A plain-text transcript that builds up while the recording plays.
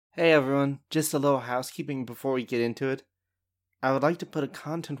Hey everyone, just a little housekeeping before we get into it. I would like to put a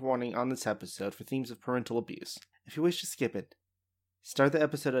content warning on this episode for themes of parental abuse. If you wish to skip it, start the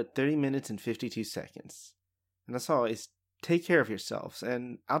episode at 30 minutes and 52 seconds. And as always, take care of yourselves,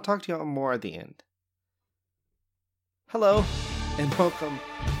 and I'll talk to you all more at the end. Hello, and welcome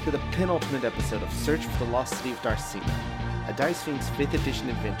to the penultimate episode of Search for the Lost City of Darcina, a Dice Fiends 5th edition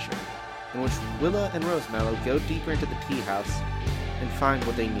adventure, in which Willa and Rosemallow go deeper into the tea house and find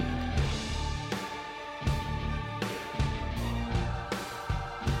what they need.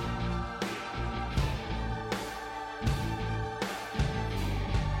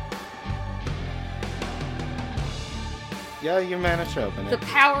 Yeah, you managed to open it. The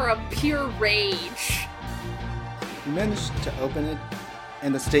power of pure rage. You managed to open it,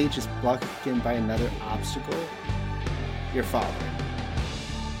 and the stage is blocked again by another obstacle. Your father.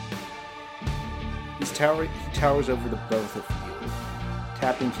 He towers over the both of you,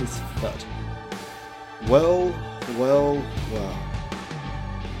 tapping his foot. Well.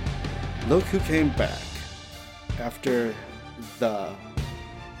 Look who came back after the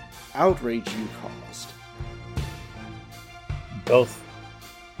outrage you caused. Both.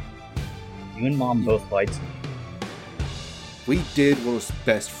 You and Mom both lied to me. We did what was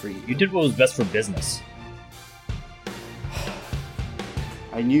best for you. You did what was best for business.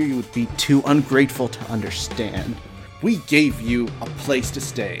 I knew you would be too ungrateful to understand. We gave you a place to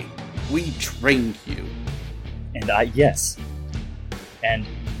stay. We trained you. And yes. And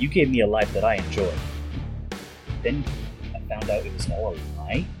you gave me a life that I enjoyed. Then I found out it was all a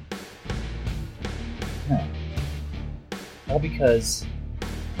lie? Huh. All because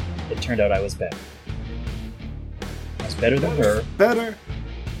it turned out I was better. I was better than her. Better?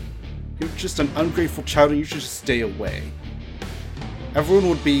 You're just an ungrateful child and you should just stay away. Everyone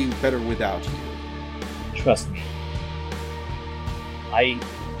would be better without you. Trust me. I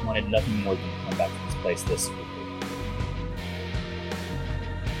wanted nothing more than to come back to this place this quickly.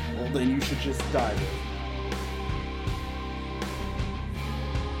 Well, then you should just die.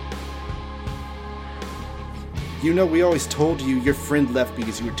 You know, we always told you your friend left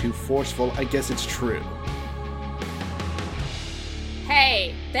because you were too forceful. I guess it's true.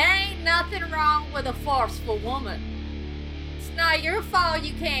 Hey, there ain't nothing wrong with a forceful woman. It's not your fault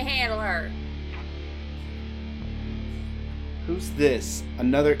you can't handle her. Who's this?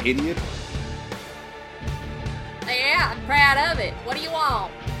 Another idiot? Yeah, I'm proud of it. What do you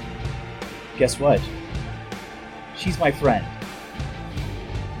want? Guess what? She's my friend.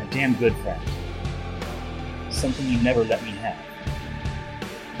 A damn good friend. Something you never let me have.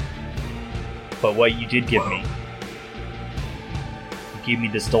 But what you did give me, you gave me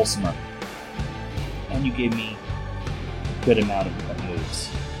this dulcimer. And you gave me a good amount of moves.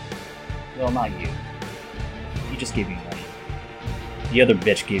 Well, not you. You just gave me money. The other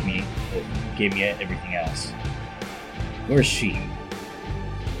bitch gave me everything else. Where's she?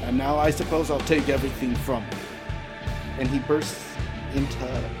 And now I suppose I'll take everything from you. And he bursts into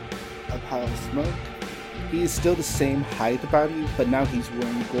a pile of smoke. He is still the same height about you, but now he's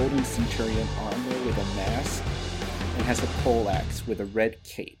wearing golden centurion armor with a mask and has a poleaxe with a red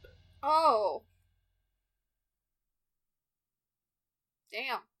cape. Oh.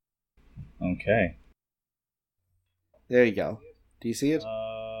 Damn. Okay. There you go. Do you see it?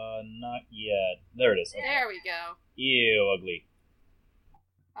 Not yet. There it is. Okay. There we go. Ew, ugly.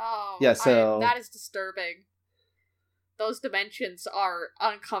 Oh. Yeah, so... that is disturbing. Those dimensions are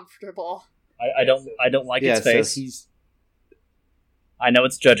uncomfortable. I don't like its face. So he's... I know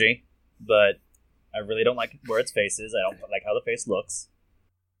it's judgy, but I really don't like where its face is. I don't like how the face looks.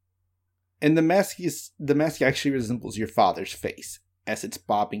 And the mask actually resembles your father's face as it's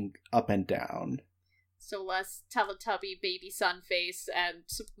bobbing up and down. So less Teletubby baby sun face and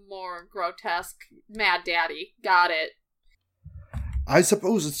more grotesque Mad Daddy. Got it. I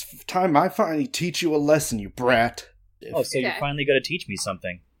suppose it's time I finally teach you a lesson, you brat. Oh, so you're finally going to teach me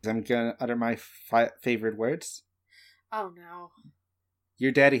something. I'm going to utter my favorite words. Oh, no.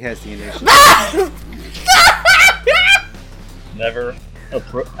 Your daddy has the initiative. Never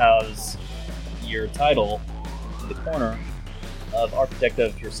has your title in the corner of Architect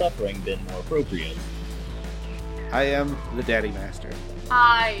of Your Suffering been more appropriate. I am the Daddy Master.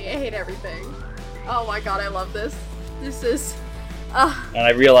 I hate everything. Oh my god, I love this. This is... And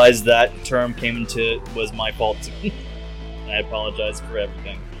I realized that term was my fault too. I apologize for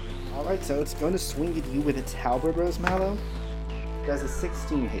everything. Alright, so it's going to swing at you with its halberd, Rosemallow. Does a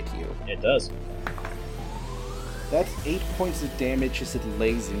 16 hit you? It does. That's 8 points of damage as it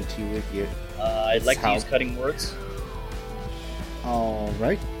lays into you with you. I'd like to use cutting words.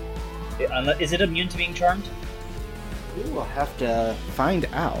 Alright. Is it immune to being charmed? We will have to find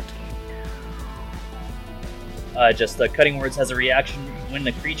out. Just the cutting words has a reaction when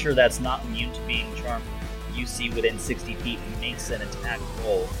the creature that's not immune to being charmed you see within 60 feet makes an attack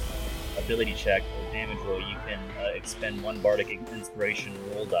roll, ability check, or damage roll. You can expend 1 bardic inspiration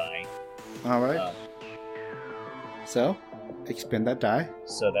roll die. Alright. So, expend that die.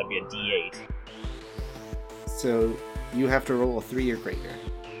 So that'd be a D8. So, you have to roll a 3 or greater.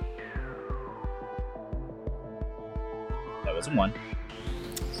 That was a 1.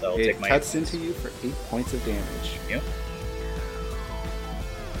 So I'll It take my cuts 8 points. into you for 8 points of damage. Yep.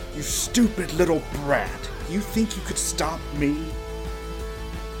 You stupid little brat! You think you could stop me?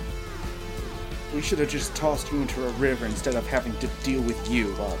 We should have just tossed you into a river instead of having to deal with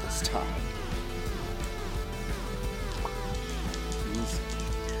you all this time. He's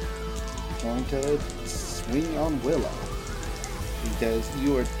going to swing on Willow. Because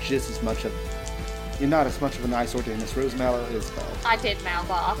you are just as much of... You're not as much of an eyesore to him as Rosemallow is, though. I did mouth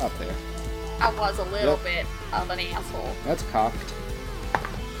off. Up there. I was a little bit of an asshole. That's cocked.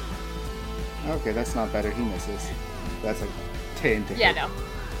 Okay, that's not better. He misses. That's like 10 to Yeah, hit. no.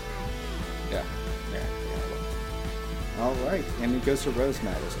 Yeah. Alright, and it goes to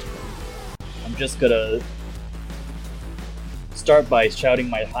Rosemallow's turn. I'm just gonna start by shouting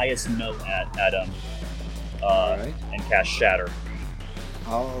my highest note at him, Alright. and cast Shatter.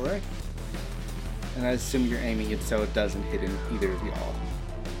 Alright. And I assume you're aiming it so it doesn't hit in either of y'all.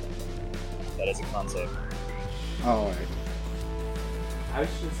 That is a con save. Alright. I was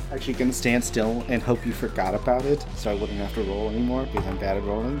just actually gonna stand still and hope you forgot about it, so I wouldn't have to roll anymore because I'm bad at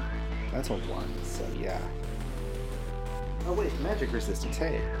rolling. That's a 1, so yeah. Oh wait, magic resistance.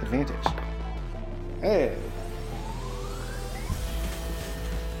 Hey, advantage. Hey.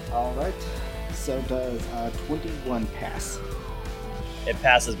 Alright. So does 21 pass? It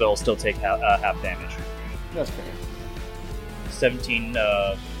passes, but it'll still take half damage. That's fair. 17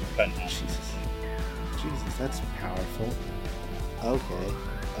 cut in half. Jesus, that's powerful.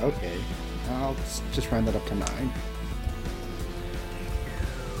 Okay. I'll just round that up to 9.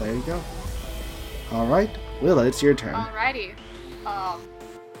 There you go. Alright, Willa, it's your turn. Alrighty. I'm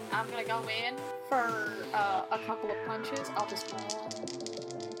gonna go in for a couple of punches. I'll just roll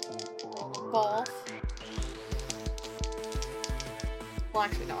them both. Well,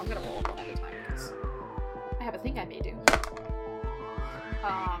 actually, no. I'm gonna roll one at a time because I have a thing I may do.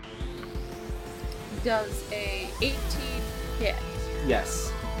 Does a 18 hit?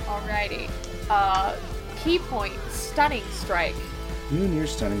 Yes. Alrighty. Key point, stunning strike. You and your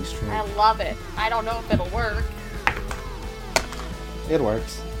stunning I strike. love it. I don't know if it'll work. It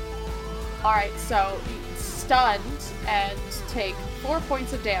works. Alright, so stunned and take 4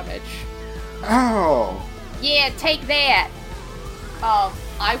 points of damage. Ow! Yeah, take that!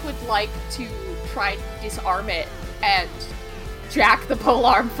 I would like to try and disarm it and jack the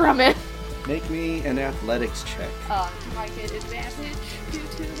polearm from it. Make me an athletics check. Do I get advantage due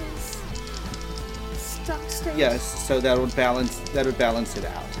to his stun state? Yes, so that would balance it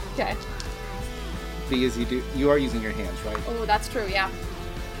out. Okay. Because you are using your hands, right? Oh, that's true, yeah.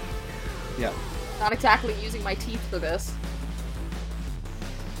 Yeah. Not exactly using my teeth for this.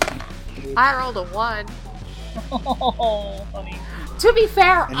 I rolled a 1. Oh, honey. To be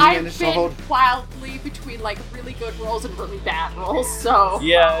fair, And you I've managed to been hold- wildly between like really good rolls and really bad rolls, so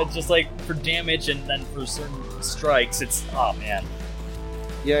Yeah, it's just like for damage and then for certain strikes, it's oh man.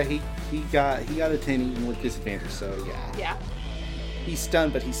 Yeah, he got a 10 even with disadvantage, so yeah. yeah. He's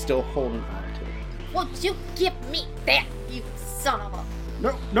stunned, but he's still holding on to it. Won't you give me that, you son of a...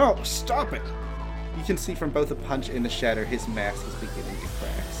 No, stop it! You can see from both the punch and the shatter, his mask is beginning to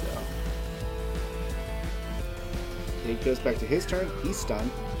crack, so... It goes back to his turn. He's stunned.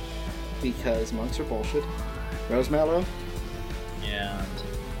 Because monks are bullshit. Rosemallow? And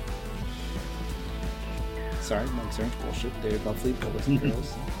Sorry, monks aren't bullshit. They're lovely boys and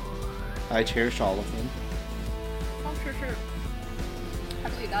girls. I cherish all of them. Oh, sure. I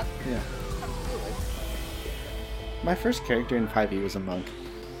believe that. Yeah. Absolutely. My first character in 5e was a monk.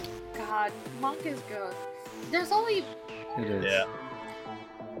 God, monk is good. There's only... It is. yeah.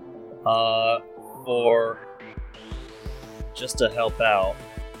 For just to help out,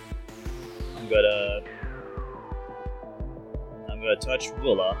 I'm gonna touch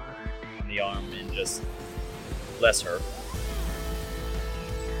Willa on the arm and just bless her.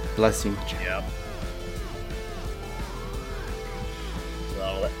 Bless you. Yeah. So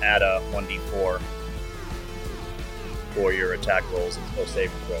I'll add a 1d4 for your attack rolls and spell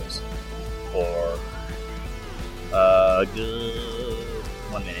saving throws for a good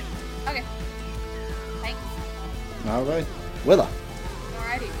 1 minute. Okay. Thanks. Alright. Willa.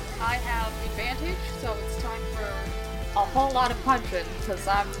 Alrighty. I have advantage, so it's time for a whole lot of punching, because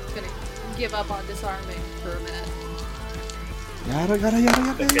I'm gonna give up on disarming for a minute. Yada.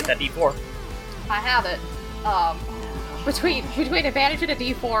 Let's get that D4. I have it. Between advantage and a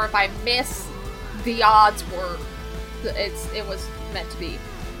D4, if I miss, the odds were, it was meant to be.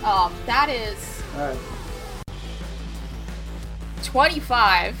 That is Alright.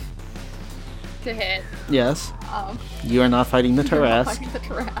 25 to hit. Yes. You are not fighting the Tarrasque. Fighting the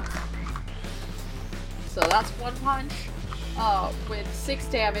Tarrasque. So that's one punch. With 6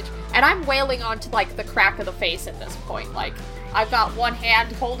 damage. And I'm wailing onto, like, the crack of the face at this point. Like, I've got one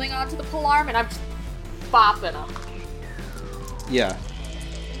hand holding onto the polearm, and I'm just bopping him. Yeah.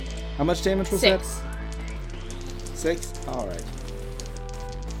 How much damage was 6. that? 6? Alright.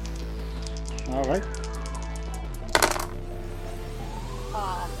 Alright.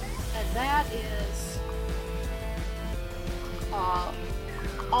 And that is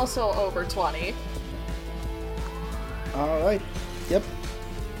also over 20. Alright. Yep.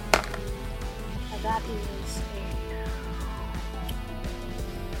 And that is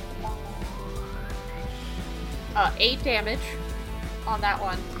a 8 damage on that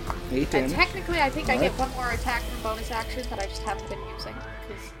one. 8 damage. And technically I think I get Alright. one more attack from bonus action that I just haven't been using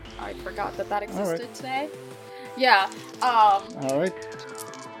because I forgot that existed Alright. today. Yeah. Alright.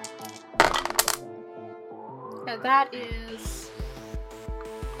 And that is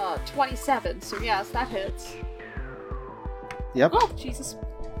 27. So yes, that hits. Yep. Oh, Jesus.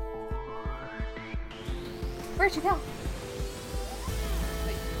 Where'd you go?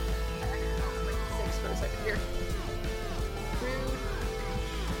 Wait. I got like 6 for a second here. Rude.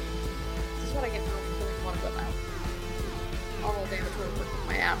 This is what I get for pulling one of them out. I'll roll damage real quick with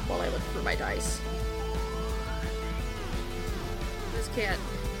my app while I look through my dice.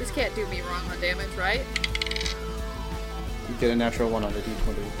 This can't do me wrong on damage, right? You get a natural 1 on the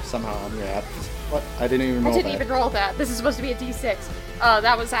d20 somehow on your app. What? I didn't even roll I didn't that. even roll that. This is supposed to be a d6.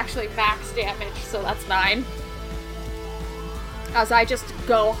 That was actually max damage, so that's 9. As I just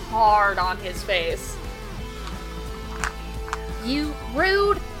go hard on his face. You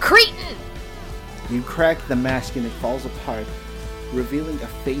rude cretin! You crack the mask and it falls apart, revealing a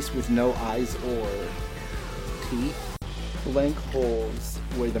face with no eyes or teeth. Blank holes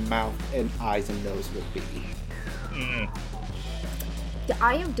where the mouth and eyes and nose would be.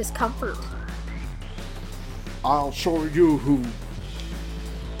 I am discomfort. I'll show you who.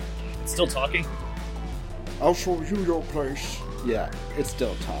 It's still talking? I'll show you your place. Yeah, it's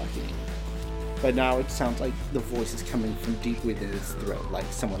still talking. But now it sounds like the voice is coming from deep within its throat, like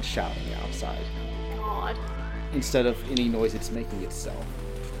someone shouting outside. God. Instead of any noise it's making itself.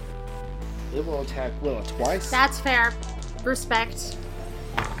 It will attack Willa twice. That's fair. Respect.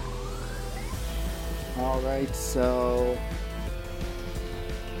 Alright, so...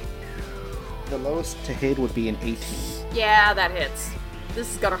 the lowest to hit would be an 18. Yeah, that hits.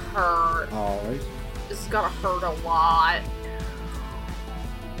 This is gonna hurt. Alright. This is gonna hurt a lot.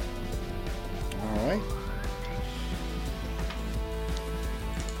 Alright.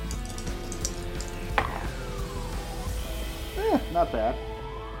 Not bad.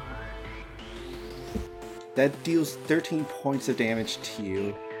 That deals 13 points of damage to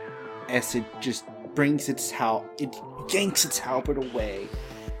you as it just brings it yanks its halberd away,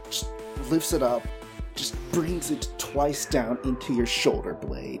 just lifts it up, just brings it twice down into your shoulder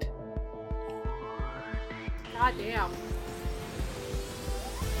blade. God damn.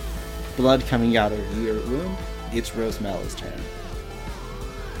 Blood coming out of your wound. It's Rosemella's turn.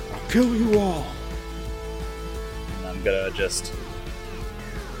 I'll kill you all. And I'm gonna just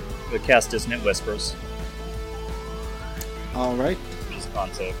cast Dissonant Whispers. Alright. Which is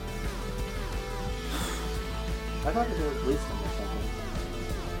con save. I thought it was wisdom or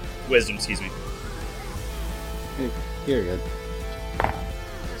something. Wisdom, excuse me. Hey, you're good.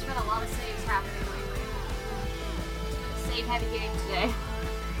 There's been a lot of saves happening lately. It's been a save-heavy game today.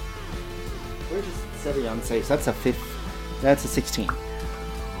 We're just setting on saves. That's a 16.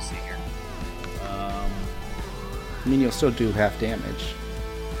 Let's see here. I mean, you'll still do half damage.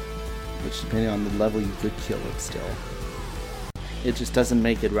 Which, depending on the level, you could kill it still. It just doesn't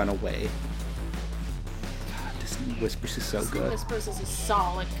make it run away. God, this Whispers is so good. Whispers is a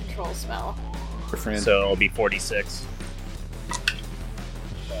solid control spell. Your friend. So it'll be 46.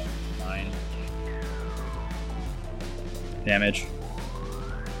 9 damage.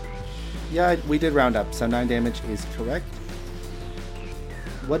 Yeah, we did round up, so 9 damage is correct.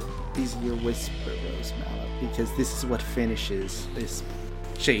 What is your whisper, Rosemella? Because this is what finishes this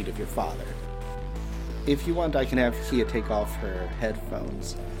shade of your father. If you want, I can have Kia take off her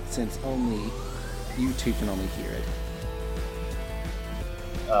headphones, since only you two can only hear it.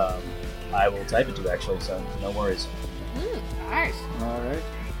 I will type it to you, actually, so no worries. Nice. Alright.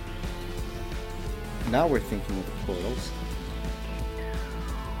 Now we're thinking of the portals.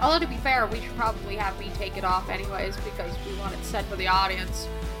 Although, to be fair, we should probably have me take it off anyways, because we want it set for the audience.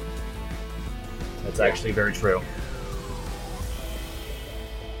 That's actually very true.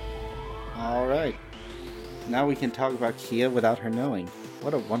 Alright. Now we can talk about Kia without her knowing.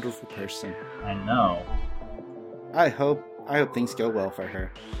 What a wonderful person. I know. I hope things go well for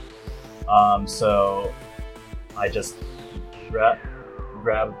her. So I just grab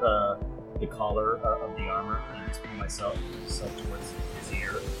the collar of the armor and just put myself towards his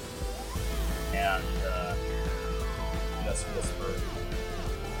ear and just whisper,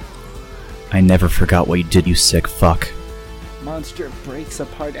 "I never forgot what you did, you sick fuck." Monster breaks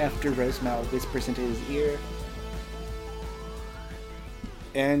apart after Rosemal whispers into his ear.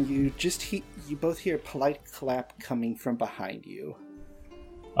 And you both hear a polite clap coming from behind you.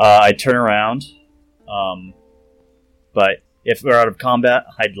 I turn around, but if we're out of combat,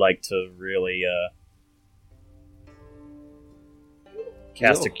 I'd like to really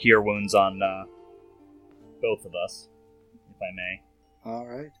cast a Cure Wounds on both of us, if I may.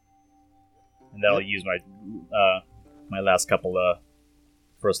 Alright. And that'll use my my last couple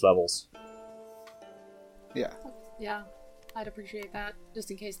first levels. Yeah. Yeah, I'd appreciate that, just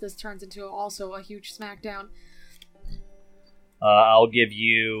in case this turns into also a huge smackdown. I'll give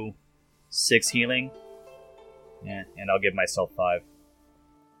you 6 healing, and I'll give myself 5.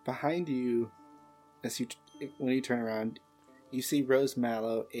 Behind you, when you turn around, you see Rose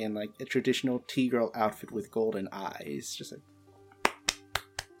Mallow in like a traditional tea-girl outfit with golden eyes. Just like,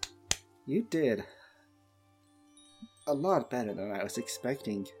 you did a lot better than I was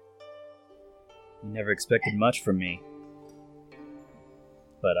expecting. You never expected much from me,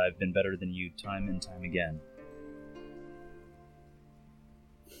 but I've been better than you time and time again.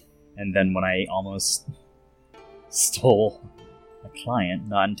 And then when I almost stole a client,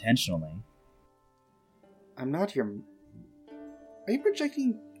 not intentionally. I'm not your... Are you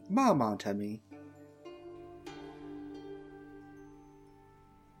projecting Mom onto me?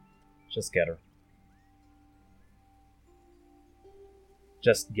 Just get her.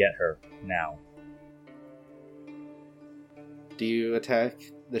 Just get her, now. Do you attack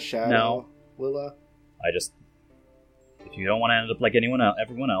the shadow, No. Willa? If you don't want to end up like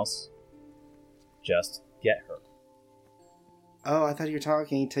everyone else, just get her. Oh, I thought you were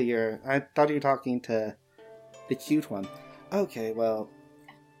talking to the cute one. Okay, well,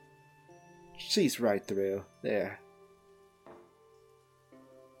 she's right through there.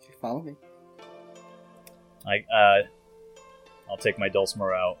 Okay, follow me. I'll take my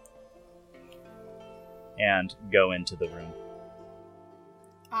Dulcimer out and go into the room.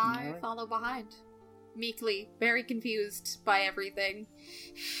 I Alright. follow behind, meekly, very confused by everything.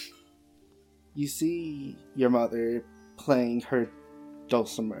 You see your mother playing her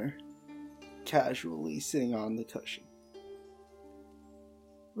dulcimer, casually sitting on the cushion.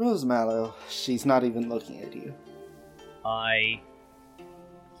 Rose Mallow, she's not even looking at you. I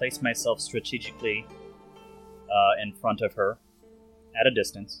place myself strategically in front of her, at a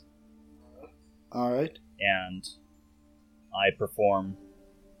distance, Alright. and I perform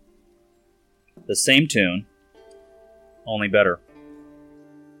the same tune, only better.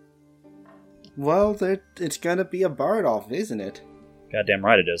 Well, it's gonna be a bard off, isn't it? Goddamn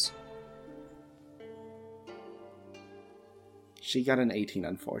right it is. She got an 18,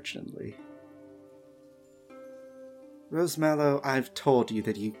 unfortunately. Rose Mallow, I've told you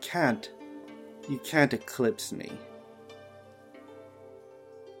that you can't eclipse me.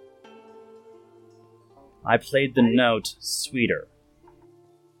 I played the note sweeter.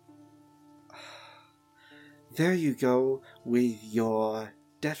 There you go with your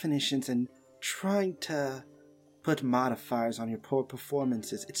definitions and trying to put modifiers on your poor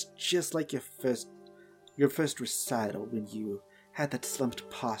performances. It's just like your first recital when you had that slumped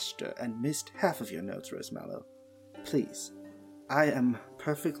posture and missed half of your notes, Rose Mallow. Please, I am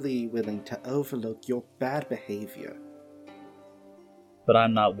perfectly willing to overlook your bad behavior. But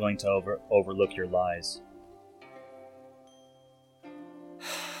I'm not willing to overlook your lies.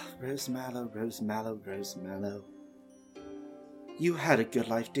 Rose Mallow, Rose Mallow, Rose Mallow. You had a good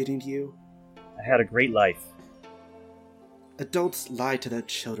life, didn't you? I had a great life. Adults lie to their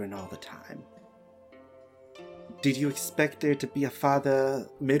children all the time. Did you expect there to be a Father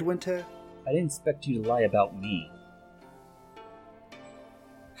Midwinter? I didn't expect you to lie about me.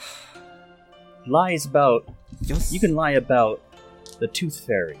 Lies about... You can lie about the Tooth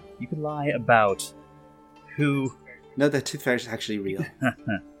Fairy. You can lie about who... No, the Tooth Fairy is actually real.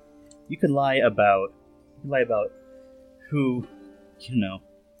 You could lie about who, you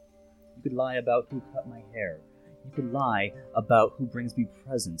could lie about who cut my hair. You could lie about who brings me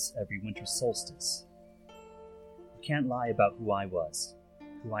presents every winter solstice. You can't lie about who I was,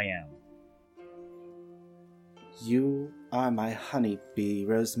 who I am. You are my honeybee,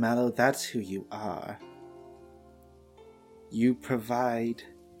 Rosemallow. That's who you are. You provide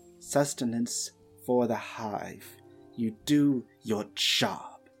sustenance for the hive. You do your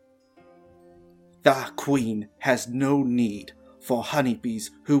job. The queen has no need for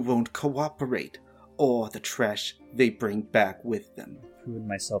honeybees who won't cooperate or the trash they bring back with them. I've proven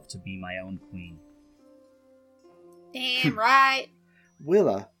myself to be my own queen. Damn right.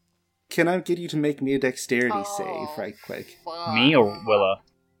 Willa, can I get you to make me a dexterity save right quick? Fuck. Me or Willa?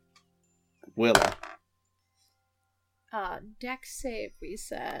 Willa. Dex save, we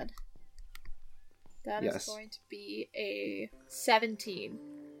said. That is Yes. going to be a 17.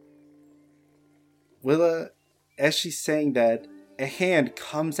 Willa, as she's saying that, a hand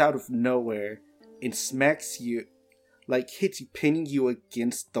comes out of nowhere and smacks you, like hits you, pinning you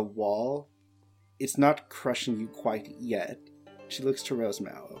against the wall. It's not crushing you quite yet. She looks to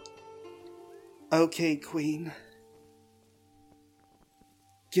Rosemallow. Okay, Queen.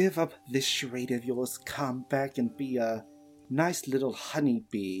 Give up this charade of yours. Come back and be a nice little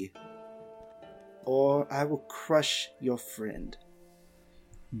honeybee. Or I will crush your friend.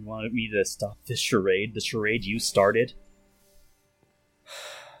 You wanted me to stop this charade? The charade you started?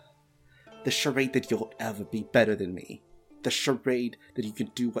 The charade that you'll ever be better than me. The charade that you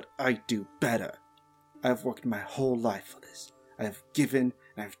can do what I do better. I've worked my whole life for this. I have given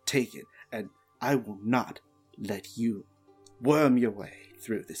and I've taken, and I will not let you worm your way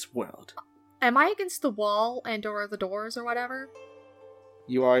through this world. Am I against the wall and or the doors or whatever?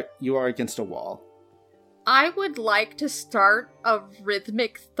 You are against a wall. I would like to start a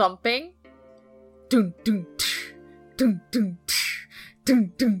rhythmic thumping. Dun dun tsh, dun dun tsh,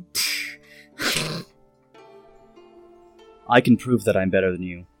 dun dun tsh. I can prove that I'm better than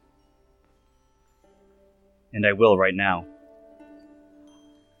you. And I will right now.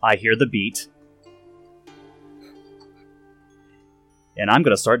 I hear the beat. And I'm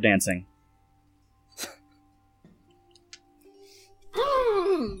gonna start dancing.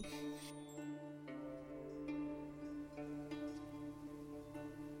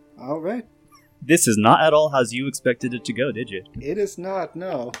 Alright. This is not at all as you expected it to go, did you? It is not,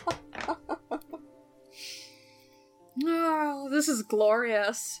 no. Oh, this is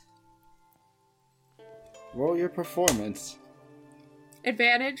glorious. Roll your performance.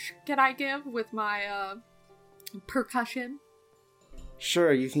 Advantage can I give with my percussion?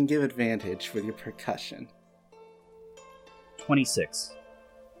 Sure, you can give advantage with your percussion. 26.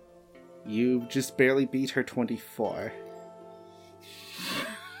 You just barely beat her 24.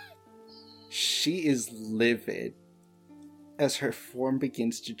 She is livid as her form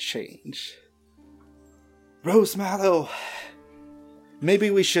begins to change. Rosemallow! Maybe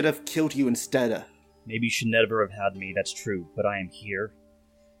we should have killed you instead. Maybe you should never have had me, that's true, but I am here.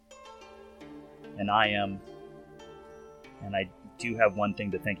 And I do have one thing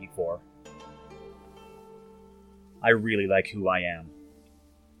to thank you for. I really like who I am.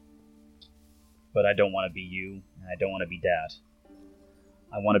 But I don't want to be you, and I don't want to be Dad.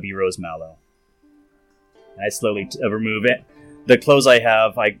 I want to be Rosemallow. And I slowly remove it. The clothes I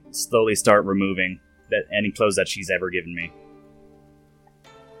have, I slowly start removing any clothes that she's ever given me.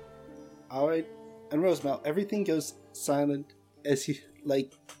 Alright, and Rosemallow, everything goes silent as you,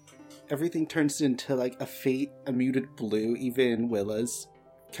 everything turns into, a muted blue, even Willa's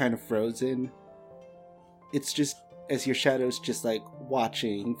kind of frozen. It's just, as your shadow's just,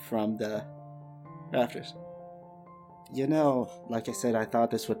 watching from the rafters. You know, like I said, I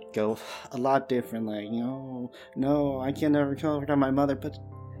thought this would go a lot differently. No, I can never kill my mother, but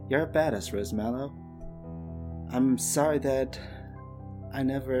you're a badass, Rosemallow. I'm sorry that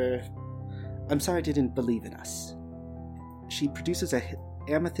I'm sorry I didn't believe in us. She produces a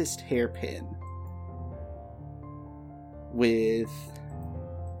amethyst hairpin with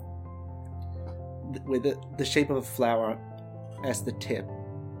the shape of a flower as the tip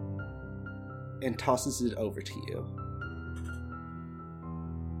and tosses it over to you.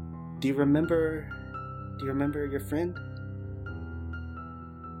 Do you remember your friend?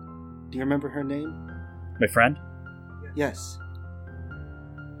 Do you remember her name? My friend? Yes.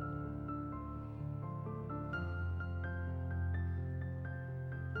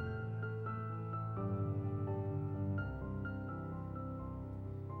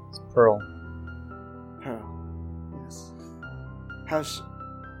 It's Pearl. Pearl. Yes. How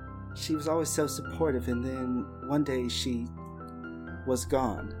she was always so supportive, and then one day she was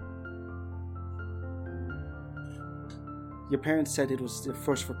gone. Your parents said it was a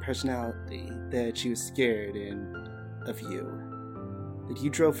forceful personality, that she was scared of you, that you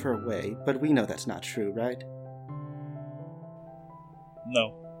drove her away, but we know that's not true, right?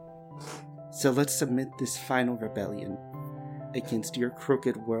 No. So let's submit this final rebellion against your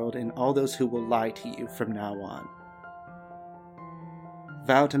crooked world and all those who will lie to you from now on.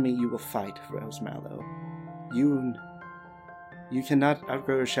 Vow to me you will fight, Rose Mallow. You cannot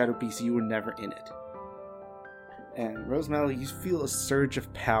outgrow a Shadow Beast, you were never in it. And Rose Mallow, you feel a surge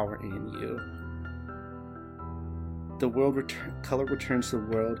of power in you. The color returns to the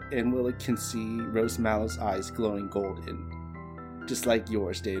world, and Willa can see Rose Mallow's eyes glowing golden, just like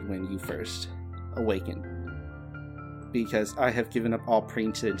yours did when you first awakened. Because I have given up all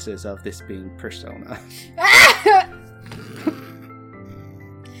pretenses of this being Persona.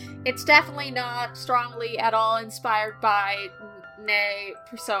 It's definitely not strongly at all inspired by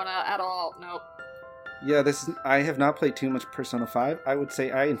Persona at all. Nope. Yeah, I have not played too much Persona 5. I would say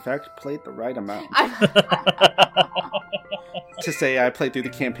I, in fact, played the right amount. To say I played through the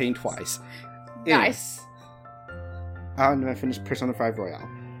campaign twice. Nice. And I finished Persona 5 Royale.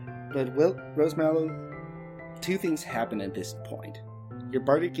 But Rose Mallow, two things happen at this point. Your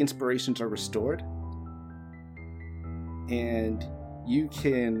bardic inspirations are restored, and you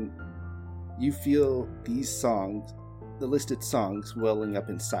feel these songs, the listed songs, welling up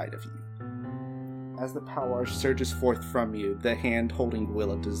inside of you. As the power surges forth from you, the hand holding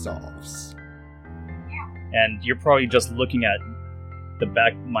Willa dissolves. And you're probably just looking at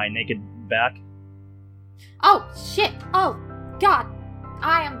my naked back. Oh, shit! Oh, God!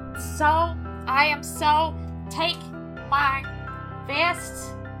 I am so... Take my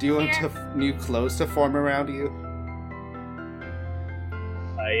vest. Do you want new clothes to form around you?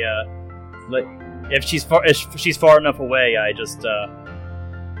 If she's far enough away, I just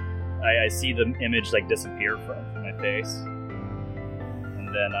I see the image like disappear from my face, and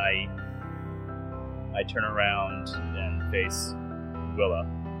then I turn around and face Willa.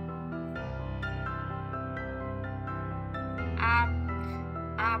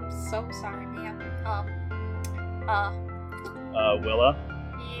 I'm so sorry, ma'am. Willa?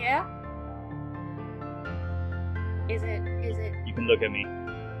 Yeah? Is it? You can look at me.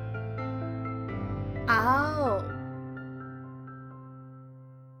 Oh.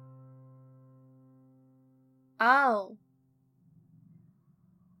 Oh.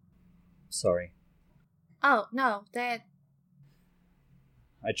 Sorry. Oh, no, that...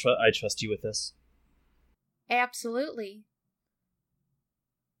 I trust you with this. Absolutely.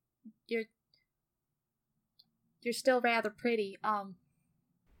 You're still rather pretty,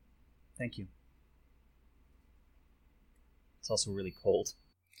 Thank you. It's also really cold.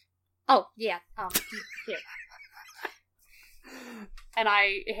 Oh, yeah, here. And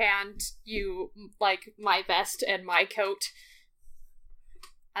I hand you, like, my vest and my coat.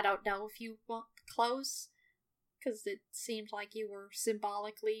 I don't know if you want clothes, because it seemed like you were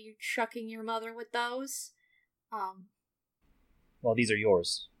symbolically shucking your mother with those. Well, these are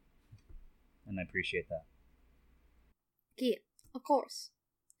yours. And I appreciate that. Yeah, of course.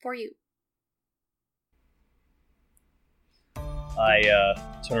 For you. I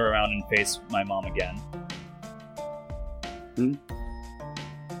turn around and face my mom again. I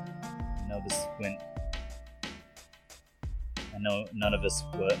know none of this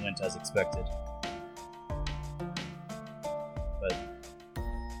went as expected. But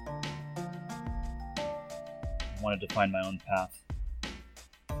I wanted to find my own path.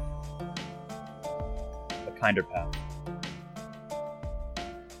 A kinder path.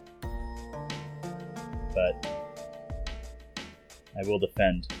 But I will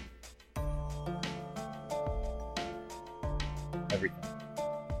defend everything.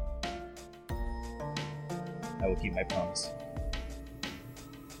 I will keep my promise.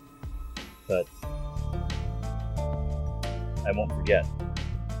 But I won't forget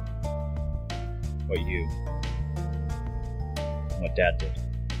what you and what Dad did.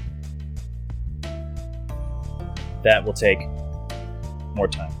 That will take more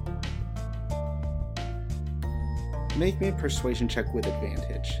time. Make me a persuasion check with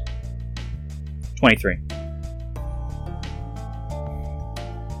advantage. 23.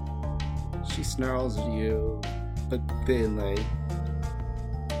 She snarls at you, but then,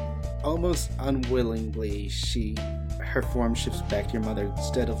 almost unwillingly, her form shifts back to your mother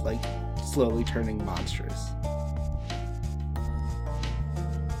instead of, slowly turning monstrous.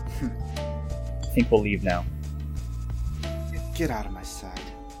 I think we'll leave now. Get out of my sight.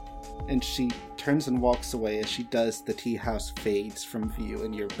 And she turns and walks away. As she does, the tea house fades from view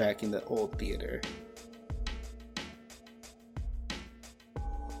and you're back in the old theater.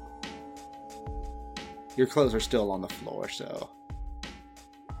 Your clothes are still on the floor, so...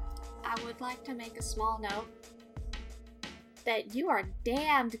 I would like to make a small note that you are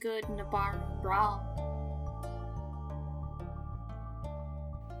damned good in a barroom brawl.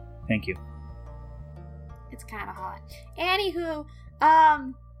 Thank you. It's kind of hot. Anywho,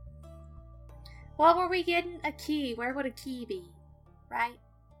 what were we getting? A key. Where would a key be? Right?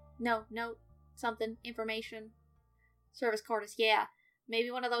 No, note, something, information, service quarters. Yeah, maybe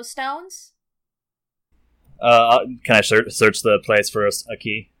one of those stones. Can I search the place for a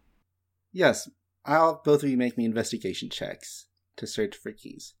key? Yes, I'll have both of you make me investigation checks to search for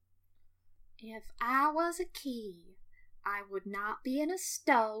keys. If I was a key, I would not be in a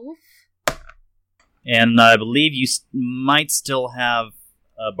stove. And I believe you might still have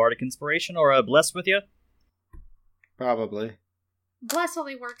a Bardic Inspiration or a Bless with you? Probably. Bless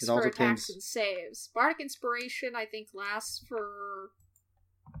only works It all for attacks depends. and saves. Bardic Inspiration, I think, lasts for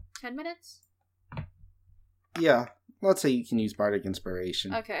 10 minutes? Yeah, let's say you can use Bardic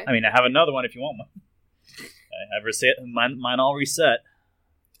Inspiration. Okay. I mean, I have another one if you want one. I have reset mine all reset.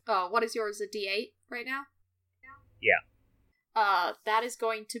 What is yours, a D8 right now? Yeah. That is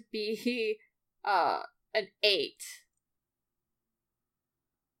going to be, an 8.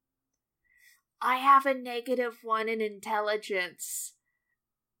 I have a -1 in intelligence.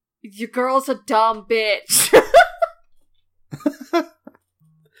 Your girl's a dumb bitch.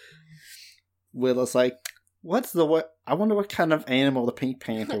 Willow's like, I wonder what kind of animal the Pink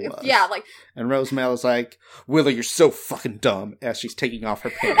Panther was. Yeah, like... And Rosemela's like, Willow, you're so fucking dumb, as she's taking off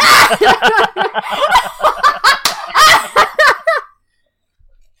her pants.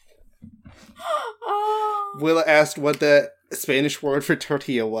 Oh. Willow asked what the Spanish word for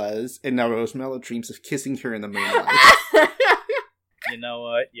tortilla was, and now Rosemela dreams of kissing her in the moonlight. You know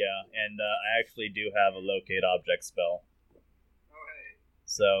what? Yeah, and I actually do have a locate object spell.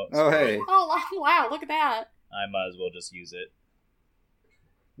 So Oh, hey. Oh, wow, look at that. I might as well just use it.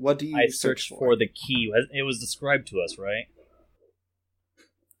 What do you I search searched for the key. It was described to us, right?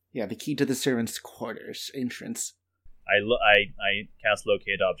 Yeah, the key to the servants' quarters entrance. I cast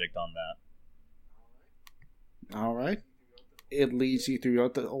locate object on that. Alright. It leads you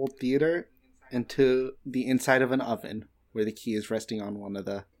throughout the old theater and to the inside of an oven, where the key is resting on one of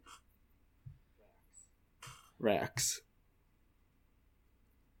the racks.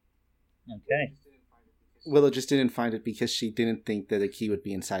 Okay. Willow just didn't find it because she didn't think that a key would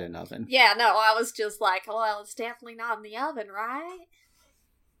be inside an oven. Yeah, no, I was just like, well, it's definitely not in the oven, right?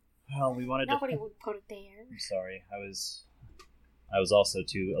 Well, we wanted Nobody to... would put it there. I'm sorry. I was also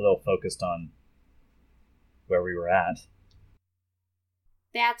a little focused on where we were at.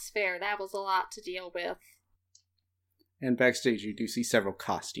 That's fair. That was a lot to deal with. And backstage, you do see several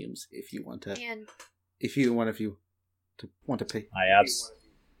costumes if you want to. And If either one of you want to pay.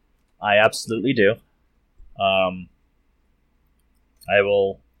 I absolutely do. I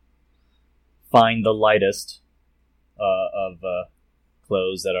will find the lightest of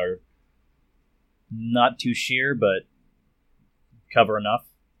clothes that are not too sheer, but cover enough.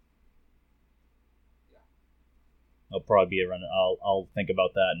 I'll probably be around. I'll think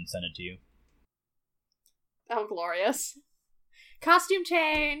about that and send it to you. oh, glorious. Costume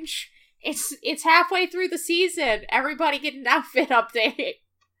change. It's halfway through the season. Everybody get an outfit update.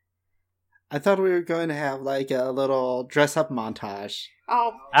 I thought we were going to have like a little dress-up montage.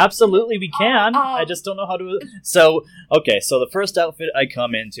 Oh, Absolutely, we can. Oh. I just don't know how to. So, okay. So the first outfit I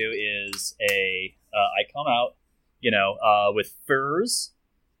come into is I come out, with furs,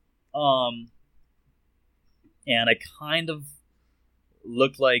 and I kind of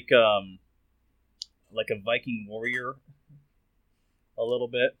look like a Viking warrior, a little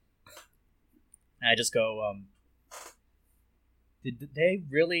bit. And I just go, did they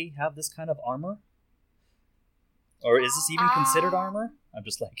really have this kind of armor? Or is this even considered armor? I'm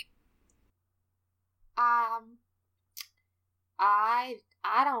just like... I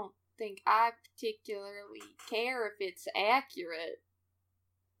don't think I particularly care if it's accurate.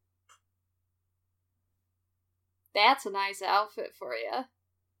 That's a nice outfit for you.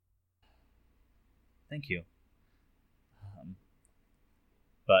 Thank you.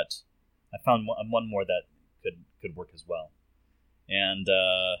 But I found one more that could work as well. And,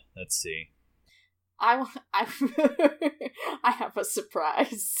 let's see. I have a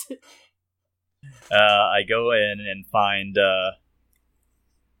surprise. I go in and find,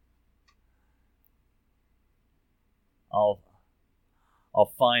 I'll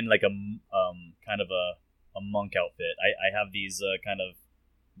find like a kind of a monk outfit. I have these kind of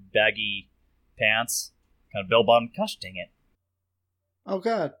baggy pants, kind of bell bottom. Gosh dang it! Oh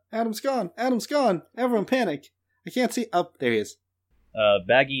god, Adam's gone! Adam's gone! Everyone panic! I can't see. Oh, there he is.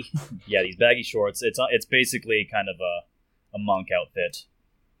 Baggy, yeah, these baggy shorts. It's basically kind of a monk outfit.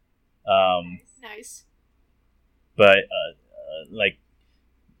 Nice. But like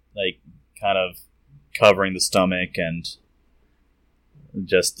kind of covering the stomach and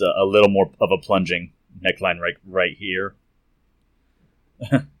just a little more of a plunging neckline right here.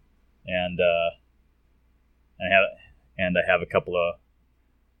 and I have a couple of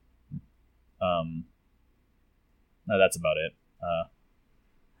no, that's about it.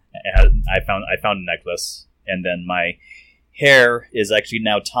 I found a necklace, and then my hair is actually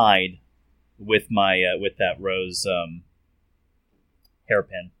now tied with my with that rose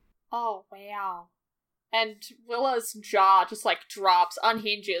hairpin. Oh, wow. And Willa's jaw just, like, drops,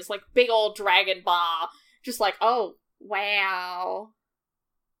 unhinges, like big old dragon paw. Just like, oh, wow.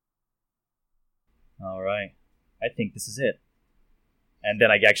 All right, I think this is it. And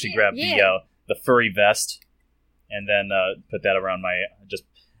then I actually grab the furry vest, and then put that around my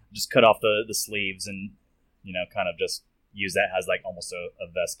just cut off the sleeves, and kind of just use that as like almost a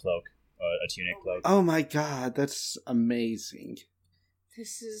vest cloak, a tunic cloak. Oh my god, that's amazing.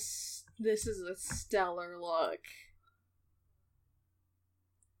 This is a stellar look.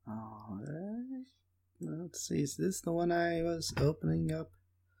 Alright. Let's see, is this the one I was opening up?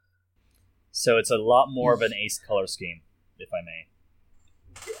 So it's a lot more of an ace color scheme, if I may.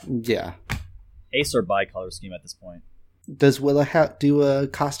 Yeah. Ace or bi color scheme at this point. Does Willa do a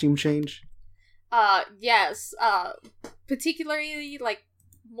costume change? Yes. Particularly, like,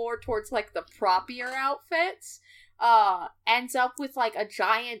 more towards, like, the proppier outfits. Ends up with, like, a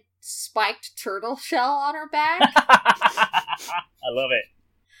giant spiked turtle shell on her back. I love it.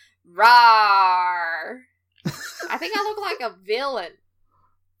 Rawr! I think I look like a villain.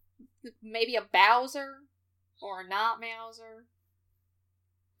 Maybe a Bowser? Or not Bowser?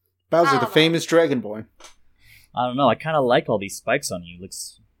 Bowser, the famous Dragonborn. I don't know, I kind of like all these spikes on you.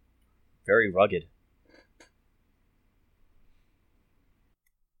 Looks very rugged.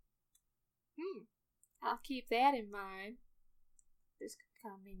 I'll keep that in mind. This could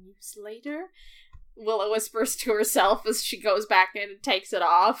come in use later. Willa whispers to herself as she goes back in and takes it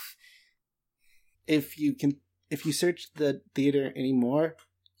off. If you search the theater anymore,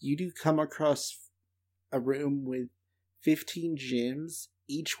 you do come across a room with 15 gems,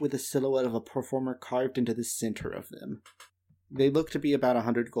 each with a silhouette of a performer carved into the center of them. They look to be about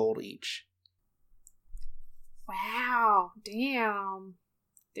 100 gold each. Wow, damn.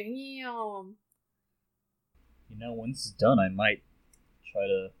 When this is done, I might try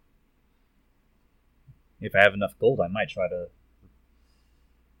to... If I have enough gold, I might try to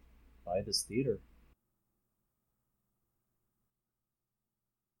buy this theater.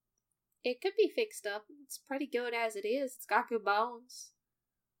 It could be fixed up. It's pretty good as it is. It's got good bones.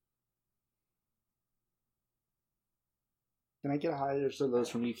 Can I get hires of those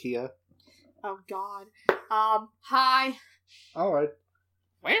from Ikea? Oh, God. Hi. Alright.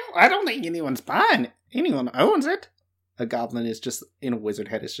 Well, I don't think anyone's buying it. Anyone owns it. A goblin is just, in a wizard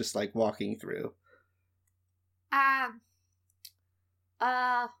head, is just like walking through.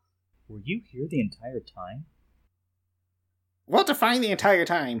 Were you here the entire time? Well, define the entire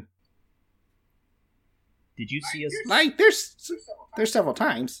time. Did you see us? Like, there's several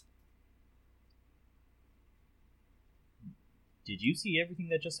times. Did you see everything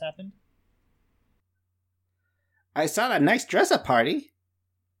that just happened? I saw that nice dress-up party.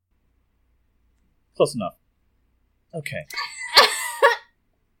 Close enough. Okay.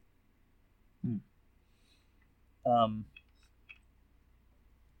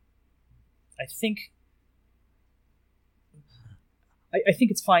 I think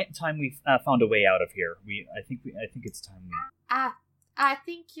it's time we've found a way out of here. I think it's time we... I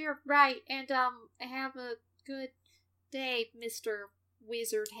think you're right, and have a good day, Mr.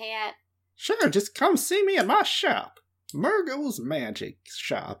 Wizard Hat. Sure, just come see me at my shop. Murgle's Magic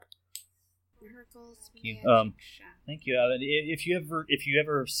Shop. Murgle's Magic Shop. Thank you. If you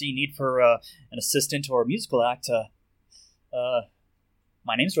ever see need for an assistant or a musical act,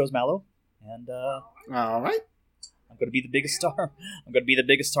 my name's Rose Mallow, and all right. I'm going to be the biggest star. I'm going to be the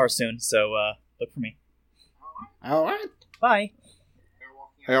biggest star soon, so look for me. All right. Bye.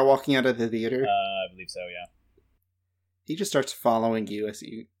 Are you walking out of the theater? I believe so, yeah. He just starts following you as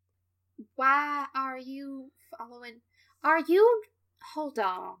you... Why are you following... Are you... Hold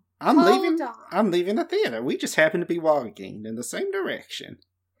on. I'm leaving the theater. We just happen to be walking in the same direction.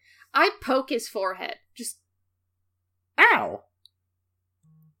 I poke his forehead. Just... Ow!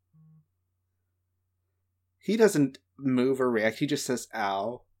 He doesn't move or react. He just says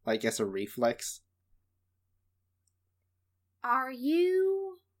ow, like as a reflex. Are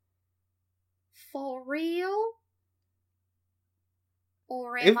you... for real?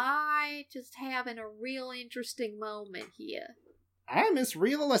 Or am I just having a real interesting moment here? I'm as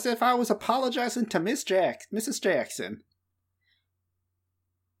real as if I was apologizing to Mrs. Jackson.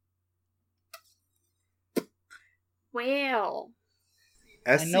 Well,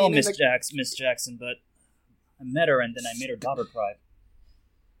 As I know seen in Miss Jackson, but I met her and then I made her daughter cry.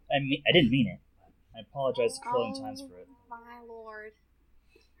 I didn't mean it. I apologize a trillion times for it. My lord.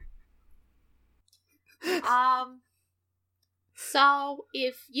 So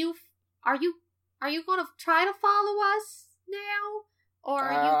if are you gonna try to follow us now? Or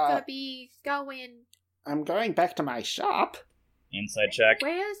are you gonna be going... I'm going back to my shop. Inside check.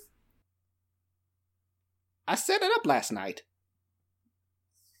 Where's... I set it up last night.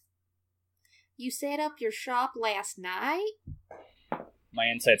 You set up your shop last night? My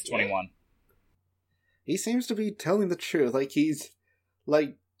insight's 21. He seems to be telling the truth. Like, he's,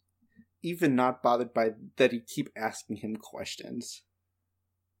 like, even not bothered by that he keep asking him questions.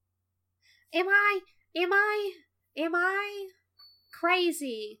 Am I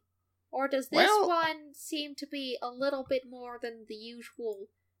crazy? Or does this one seem to be a little bit more than the usual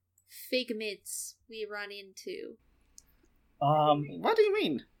figments we run into? What do you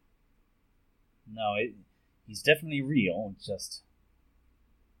mean? No, he's definitely real. It's just...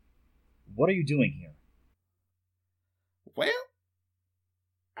 What are you doing here? Well,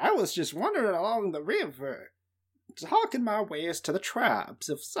 I was just wandering along the river, talking my ways to the tribes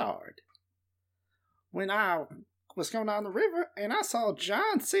of Zard. When I was going down the river, and I saw a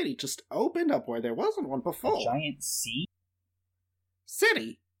giant city just opened up where there wasn't one before. A giant sea?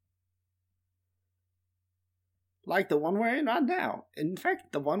 City! Like the one we're in right now. In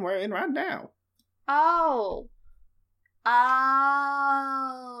fact, the one we're in right now. Oh.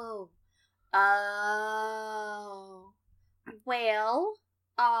 Well,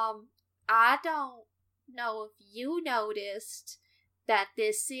 I don't know if you noticed that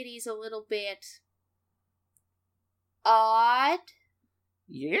this city's a little bit odd.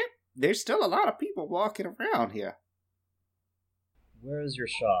 Yep, there's still a lot of people walking around here. Where is your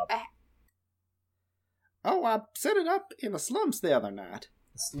shop? Oh, I set it up in the slums the other night.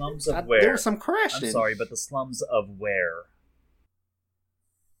 The slums of where? There was some crashing. I'm sorry, but the slums of where?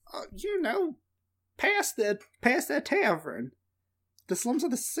 You know, past that tavern. The slums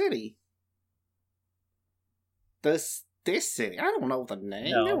of the city. This city. I don't know the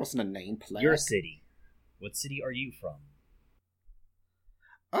name. No. There wasn't a name plaque. Your city. What city are you from?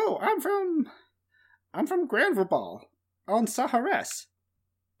 Oh, I'm from Granville Ball on Sahares.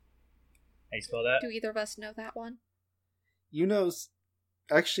 How you spell that? Do either of us know that one? You know,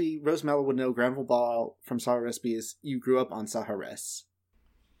 actually, Rosemella would know Granville Ball from Sahares because you grew up on Sahares.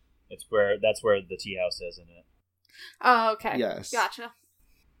 That's where the tea house is, isn't it? Oh, okay. Yes. Gotcha.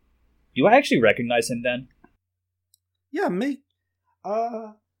 Do I actually recognize him then? Yeah, make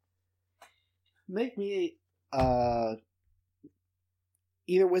me either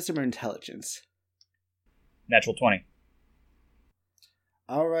wisdom or intelligence. Natural 20.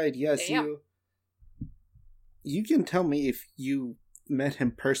 All right, yes, Damn. you can tell me if you met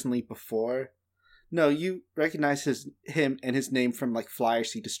him personally before. No, you recognize him and his name from like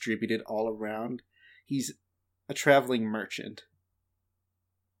flyers he distributed all around. He's a traveling merchant.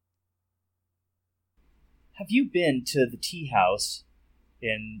 Have you been to the tea house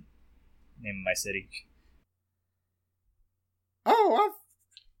in name of my city? Oh,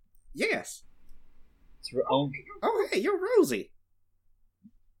 yes. It's your own. Oh, hey, you're Rosie,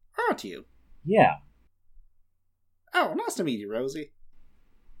 aren't you? Yeah. Oh, nice to meet you, Rosie.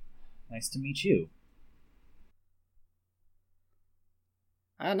 Nice to meet you.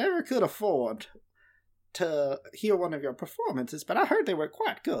 I never could afford to hear one of your performances, but I heard they were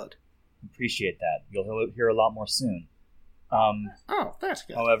quite good. Appreciate that. You'll hear a lot more soon. Oh, that's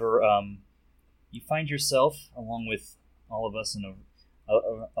good. However, you find yourself, along with all of us,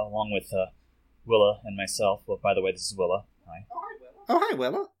 along with Willa and myself. Well, by the way, this is Willa. Hi. Oh, hi,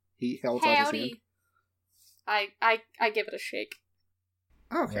 Willa. He held out his hand. Howdy. I give it a shake.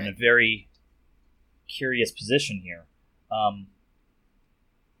 Okay. We're in a very curious position here.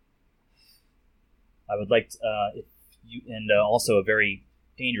 I would like to, if you, and also a very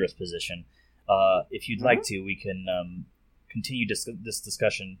dangerous position. If you'd like to, we can continue this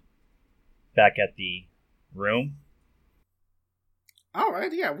discussion back at the room. All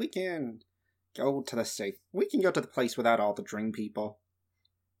right, yeah, we can go to the safe. We can go to the place without all the dream people.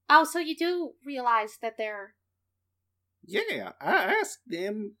 Oh, so you do realize that they're... Yeah, I asked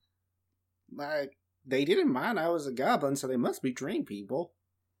them. Like, they didn't mind I was a goblin, so they must be dream people.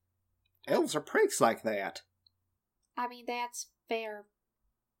 Elves are pricks like that. I mean, that's fair.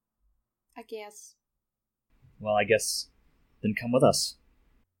 I guess. Well, I guess then come with us.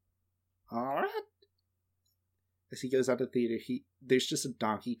 Alright. As he goes out of the theater, there's just a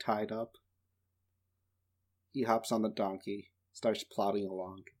donkey tied up. He hops on the donkey, starts plodding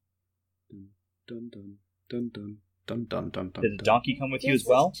along. Dun dun dun dun dun dun dun dun. Did the donkey come with you This as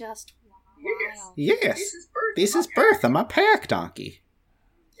well? is just wild. Yes, this is Bertha, my pack donkey.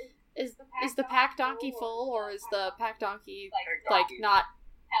 Is the pack donkey full, or is the pack donkey like not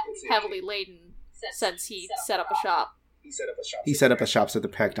heavily laden since he set up a shop? He set up a shop so the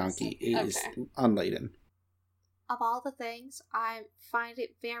pack donkey is Okay. unladen. Of all the things, I find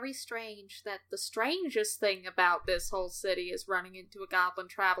it very strange that the strangest thing about this whole city is running into a goblin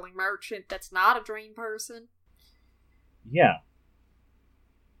traveling merchant that's not a dream person. Yeah.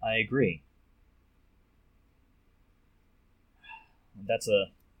 I agree.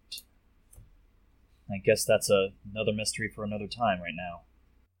 I guess that's another mystery for another time right now.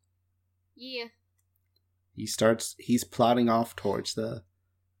 Yeah. He's plodding off towards the...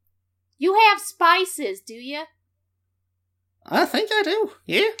 You have spices, do you? I think I do,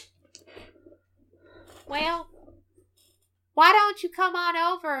 yeah. Well, why don't you come on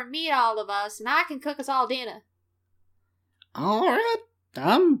over and meet all of us, and I can cook us all dinner? Alright,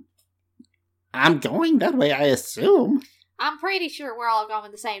 I'm going that way, I assume. I'm pretty sure we're all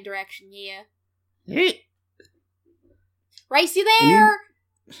going the same direction, yeah. Yeah. Race you there!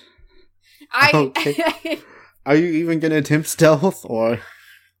 Okay. Are you even gonna attempt stealth, or...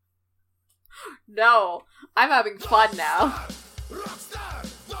 No, I'm having fun now.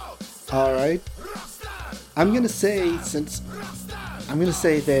 Alright. I'm gonna say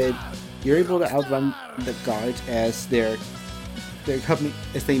that you're able to outrun the guards as they're coming,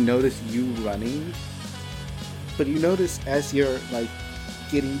 as they notice you running. But you notice as you're, like,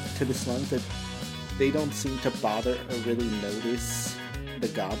 getting to the slums that they don't seem to bother or really notice the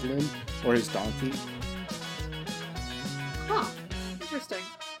goblin or his donkey. Huh. Interesting.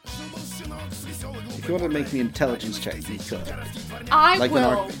 If you want to make me an intelligence check, you could. I Like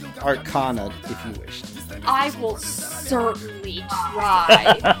will. an arcana, if you wished. I will certainly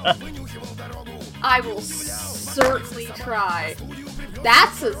try. I will certainly try.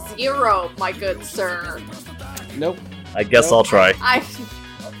 That's a 0, my good sir. Nope. I guess I'll try.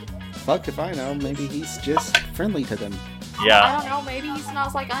 Fuck if I know. Maybe he's just friendly to them. Yeah. I don't know, maybe he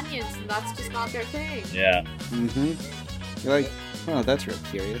smells like onions and that's just not their thing. Yeah. Mm-hmm. You're like, oh, that's real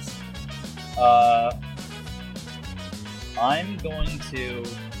curious. I'm going to.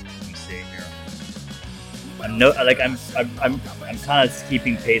 Let me see here. I'm kind of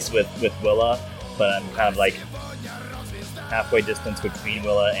keeping pace with Willa, but I'm kind of like halfway distance between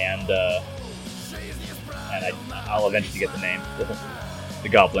Willa and I'll eventually get the name, the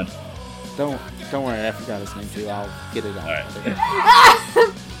goblin. Don't worry, I forgot his name too. I'll get it on. Alright.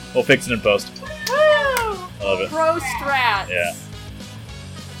 We'll fix it in post. Woo! I love it. Bro strats. Yeah.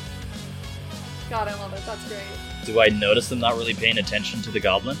 God, I love it. That's great. Do I notice them not really paying attention to the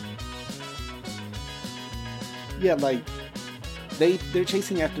goblin? Yeah, like they're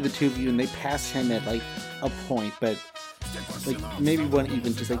chasing after the two of you, and they pass him at like a point, but like maybe one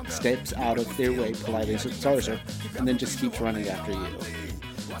even just like steps out of their way politely, so sorry, sir, and then just keeps running after you.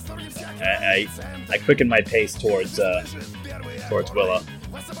 I quicken my pace towards Willa.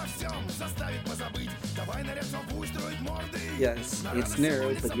 Yes, it's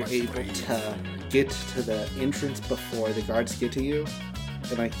narrow, but you're able to get to the entrance before the guards get to you.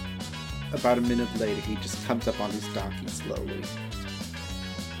 And like about a minute later, he just comes up on his donkey slowly.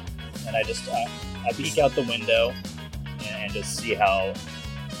 And I just I peek out the window and just see how.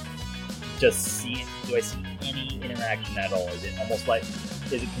 Do I see any interaction at all? Is it almost like?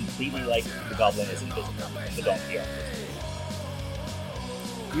 Is it completely like the goblin is invisible and the donkey are?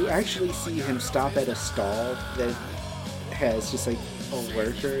 You actually see him stop at a stall that has just like a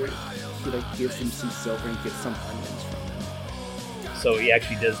worker. He like gives him some silver and gets some onions from him. So he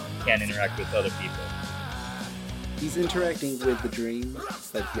actually can interact with other people. He's interacting with the dream,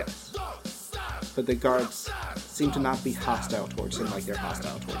 but yes. But the guards seem to not be hostile towards him like they're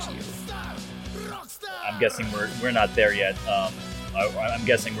hostile towards you. I'm guessing we're not there yet. I'm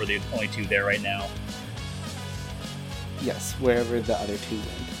guessing we're the only two there right now. Yes, wherever the other two went.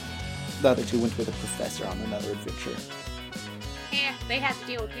 The other two went with a professor on another adventure. Eh, they had to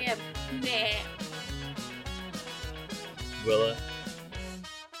deal with him. Nah. Willa,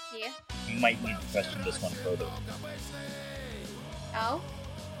 Yeah? you might need to question this one further. Oh?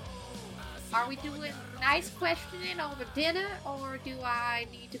 Are we doing nice questioning over dinner, or do I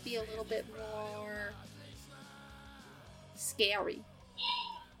need to be a little bit more scary?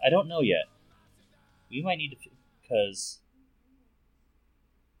 I don't know yet. We might need to, because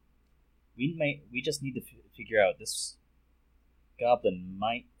we just need to figure out this goblin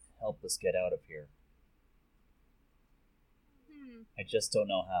might help us get out of here. I just don't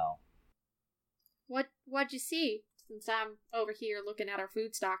know how. What'd you see? Since I'm over here looking at our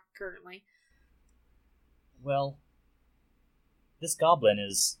food stock currently. Well, this goblin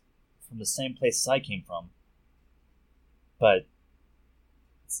is from the same place I came from. But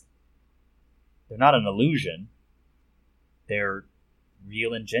they're not an illusion. They're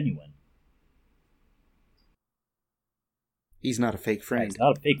real and genuine. He's not a fake friend. He's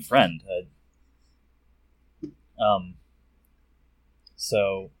not a fake friend.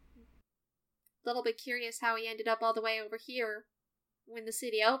 So... Little bit curious how he ended up all the way over here when the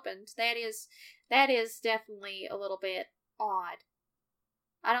city opened. That is definitely a little bit odd.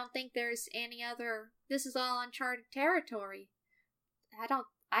 I don't think there's any other... This is all uncharted territory.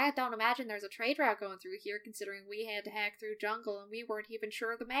 I don't imagine there's a trade route going through here, considering we had to hack through jungle and we weren't even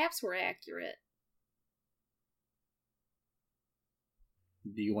sure the maps were accurate.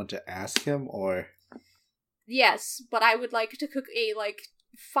 Do you want to ask him, or...? Yes, but I would like to cook a,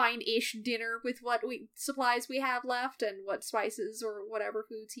 fine-ish dinner with what supplies we have left and what spices or whatever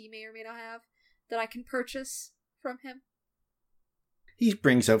foods he may or may not have that I can purchase from him. He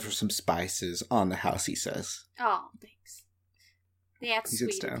brings over some spices on the house, he says. Oh, thanks. That's He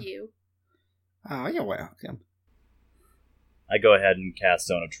sits sweet of down. you. Oh, you're welcome. I go ahead and cast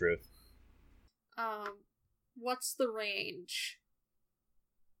Zone of Truth. What's the range?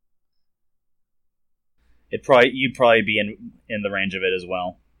 You'd probably be in the range of it as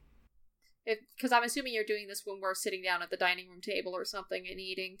well. Because I'm assuming you're doing this when we're sitting down at the dining room table or something and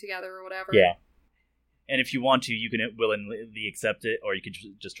eating together or whatever. Yeah. And if you want to, you can willingly accept it, or you can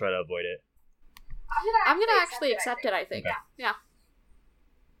just try to avoid it. I'm gonna actually accept it, I think. Okay. Yeah.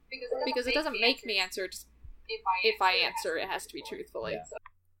 Because it doesn't make me answer, just if I answer, it has to be truthfully. Yeah.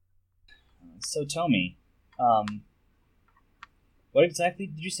 So tell me, what exactly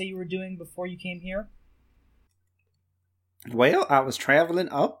did you say you were doing before you came here? Well, I was traveling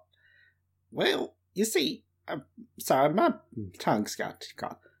up. Well, you see, I'm sorry, my tongue's got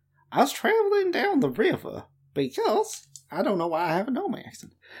caught. I was traveling down the river because I don't know why I have a gnome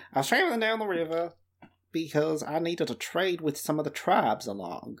accent. I was traveling down the river because I needed to trade with some of the tribes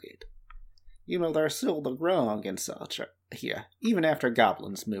along it. You know, there's still the grung and such here, even after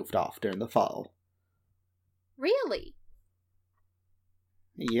goblins moved off during the fall. Really?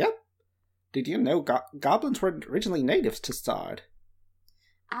 Yep. Did you know goblins were originally natives to Sard?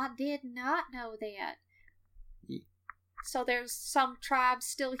 I did not know that. So there's some tribes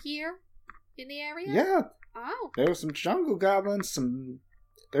still here in the area? Yeah. Oh. There's some jungle goblins,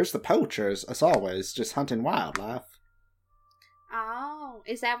 there's the poachers, as always, just hunting wildlife. Oh.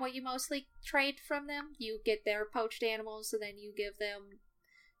 Is that what you mostly trade from them? You get their poached animals and then you give them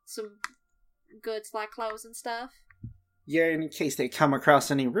some goods like clothes and stuff? Yeah, in case they come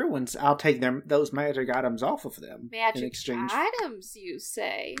across any ruins, I'll take those magic items off of them. Magic in exchange. items, you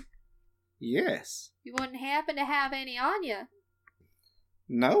say? Yes. You wouldn't happen to have any on you?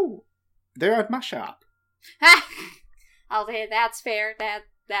 No. They're at my shop. I'll say that's fair.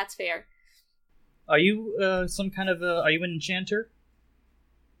 That's fair. Are you are you an enchanter?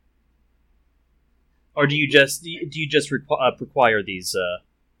 Or do you just require these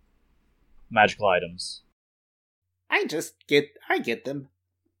magical items? I get them.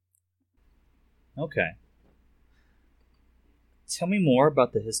 Okay. Tell me more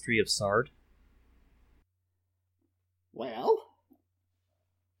about the history of Sard. Well,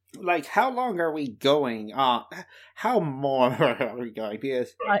 how long are we going? How more are we going?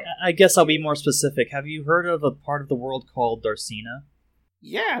 Because I guess I'll be more specific. Have you heard of a part of the world called Darcina?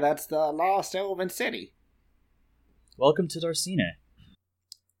 yeah, that's the lost elven city. Welcome to Darcina.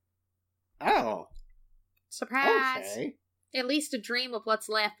 Oh, Surprise! okay. At least a dream of what's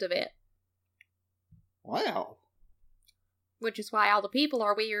left of it. Well, Which is why all the people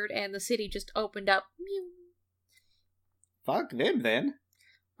are weird and the city just opened up. Mew. fuck them then.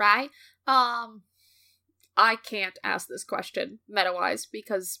 Right? I can't ask this question meta-wise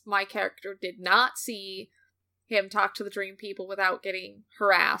because my character did not see him talk to the dream people without getting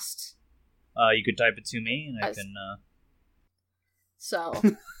harassed. You could type it to me, and I can. So,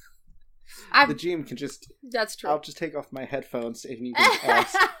 The GM can just. that's true. I'll just take off my headphones and you can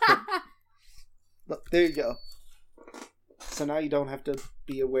ask. Look, there you go. So now you don't have to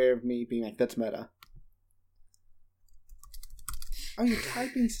be aware of me being like, that's meta. Oh, you're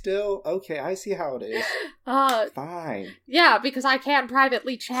typing still? Okay, I see how it is. Fine. Yeah, because I can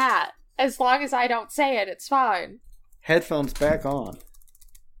privately chat. As long as I don't say it, it's fine. Headphones back on.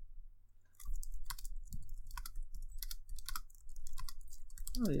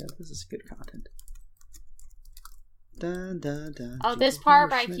 Oh yeah, this is good content. Dun, dun, dun, Oh, this jingle part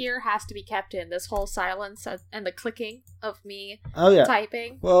bell right Schmidt. here has to be kept in. This whole silence and the clicking of me Oh, yeah.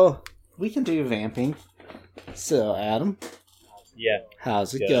 typing. Well, we can do vamping. So, Adam, Yeah.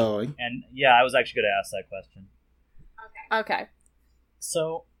 how's it Good. going? And yeah, I was actually going to ask that question. Okay.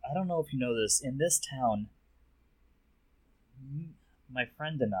 So, I don't know if you know this. In this town, my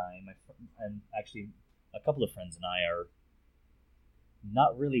friend and I, and actually a couple of friends and I, are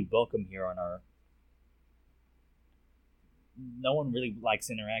not really welcome here on our... No one really likes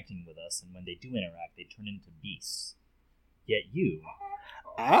interacting with us, and when they do interact, they turn into beasts. Yet you're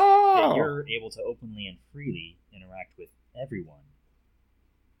able to openly and freely interact with everyone.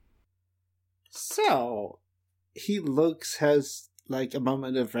 So, he has like a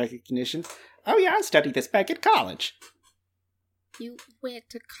moment of recognition. Oh yeah, I studied this back at college. You went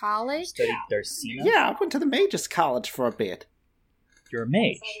to college? Studied Darcina? Yeah, I went to the Mages College for a bit. You're a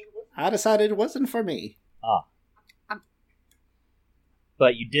mage. I decided it wasn't for me. Ah.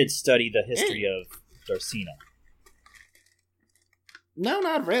 But you did study the history of Darcina. No,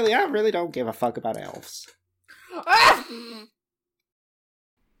 not really. I really don't give a fuck about elves.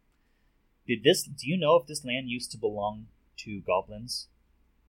 Do you know if this land used to belong to goblins?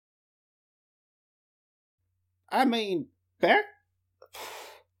 I mean, back...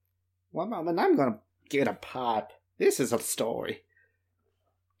 One moment, I'm gonna get a pipe. This is a story.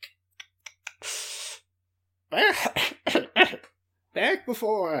 Back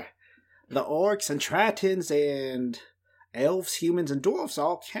before the orcs and tritons and elves, humans, and dwarves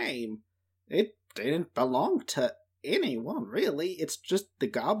all came, it didn't belong to anyone, really. It's just the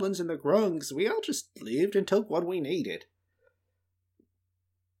goblins and the grungs. We all just lived and took what we needed.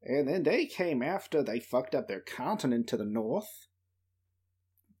 And then they came after they fucked up their continent to the north.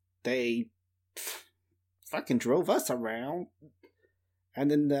 They fucking drove us around.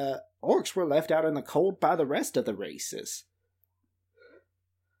 And then the orcs were left out in the cold by the rest of the races.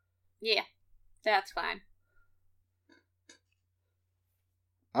 Yeah, that's fine.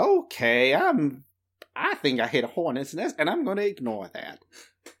 Okay, I think I hit a hornet's nest, and I'm gonna ignore that.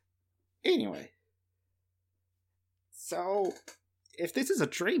 Anyway. So, if this is a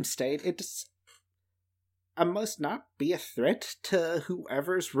dream state, I must not be a threat to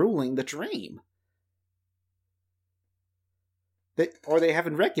whoever's ruling the dream. Or they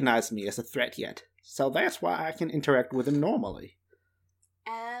haven't recognized me as a threat yet, so that's why I can interact with them normally.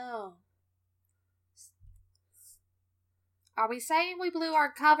 Oh. Are we saying we blew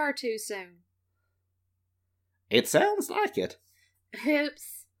our cover too soon? It sounds like it.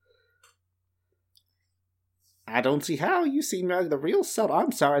 Oops. I don't see how. You seem like the real self.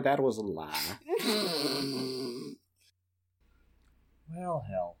 I'm sorry, that was a lie. Well,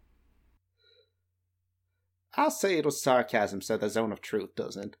 hell. I'll say it was sarcasm so the zone of truth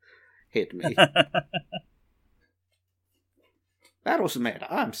doesn't hit me. That was meta.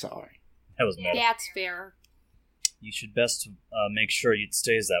 I'm sorry. That was meta. That's fair. You should best make sure it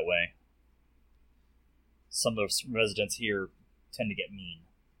stays that way. Some of the residents here tend to get mean.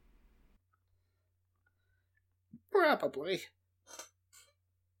 Probably.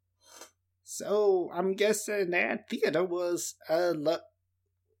 So, I'm guessing that theater was,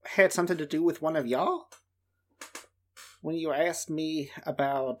 had something to do with one of y'all? When you asked me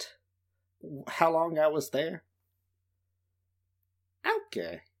about how long I was there?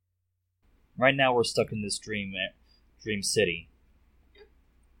 Okay. Right now we're stuck in this dream city.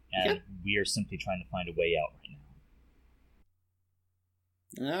 And Yep. we are simply trying to find a way out right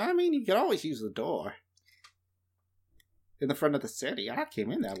now. I mean, you could always use the door. In the front of the city. I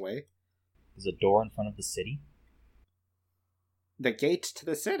came in that way. There's a door in front of the city? The gate to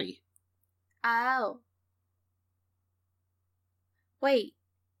the city. Oh. Wait.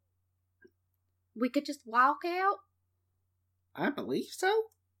 We could just walk out? I believe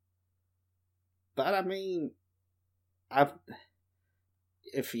so. But I mean,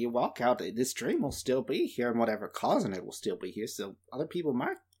 if you walk out, this dream will still be here, and whatever causing it will still be here, so other people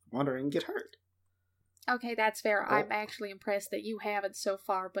might wander and get hurt. Okay, that's fair. Well- I'm actually impressed that you haven't so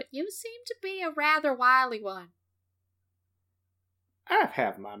far, but you seem to be a rather wily one. I've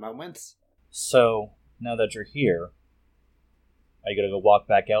had my moments. So, now that you're here, are you going to go walk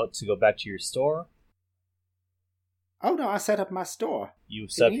back out to go back to your store? Oh no, I set up my store. You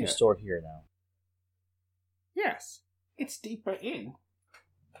set up here. your store here now. Yes, it's deeper in.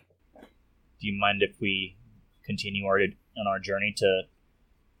 Do you mind if we continue on our journey to,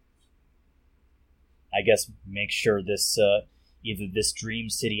 I guess, make sure this either this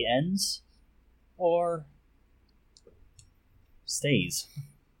dream city ends or stays?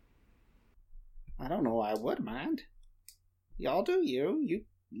 I don't know, I would mind. Y'all do you. You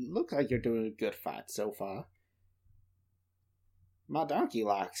look like you're doing a good fight so far. My donkey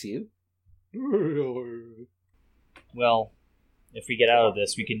likes you. Well, if we get out of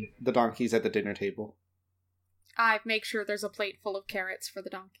this, we can... The donkey's at the dinner table. I make sure there's a plate full of carrots for the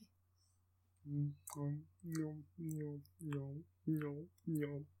donkey. When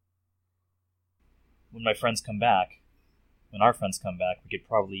our friends come back, we could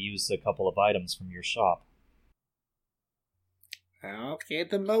probably use a couple of items from your shop. I'll get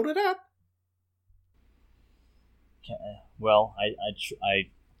them loaded up. Well, I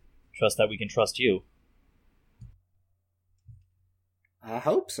trust that we can trust you. I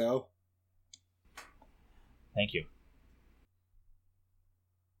hope so. Thank you.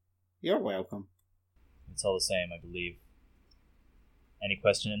 You're welcome. It's all the same, I believe.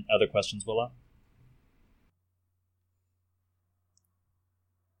 Other questions, Willa?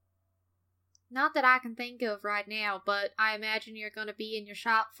 Not that I can think of right now, but I imagine you're going to be in your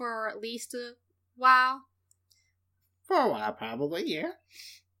shop for at least a while. For a while, probably, yeah.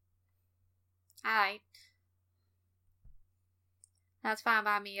 Alright. That's fine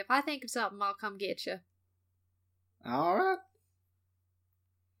by me. If I think of something, I'll come get you. Alright.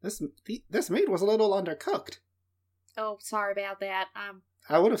 This meat was a little undercooked. Oh, sorry about that.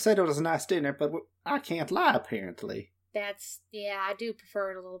 I would have said it was a nice dinner, but I can't lie, apparently. I do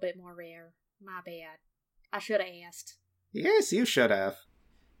prefer it a little bit more rare. My bad. I should have asked. Yes, you should have.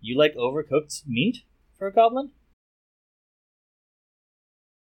 You like overcooked meat for a goblin?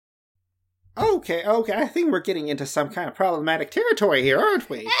 Okay, I think we're getting into some kind of problematic territory here, aren't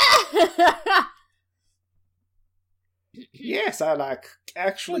we? Yes, I like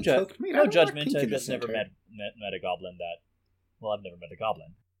actually cooked meat. No judgment, I've just never met a goblin that... Well, I've never met a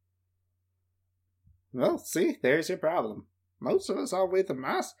goblin. Well, see, there's your problem. Most of us are with the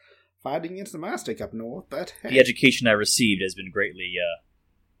mice, fighting against the mastic up north, but hey. The education I received has been greatly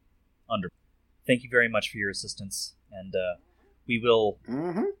under. Thank you very much for your assistance, and we will...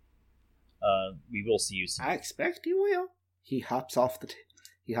 we will see you soon. I expect you will. He hops off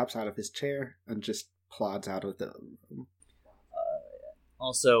he hops out of his chair and just plods out of the room.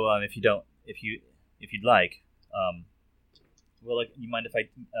 Also, if you'd like, well, you mind if I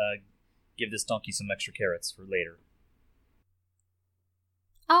give this donkey some extra carrots for later?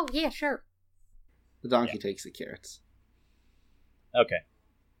 Oh, yeah, sure. The donkey takes the carrots. Okay.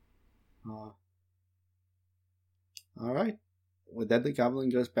 Alright. With that, the goblin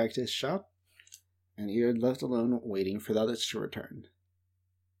goes back to his shop, and you're left alone waiting for the others to return.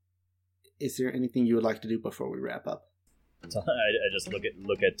 Is there anything you would like to do before we wrap up? So I just look at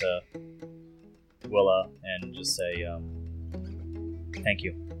Willa and just say, thank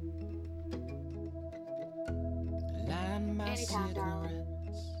you. Anytime, darling.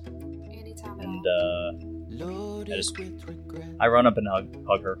 Anytime at And all. I run up and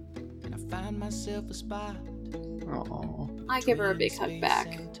hug her. And I find myself a spot. Aww. I give her a big hug back.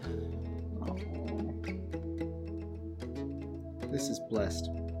 Aww. This is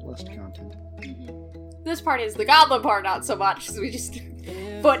blessed content. This part is the goblin part, not so much, because we just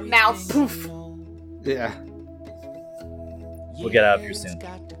foot, mouth, poof. Yeah. We'll get out of here soon.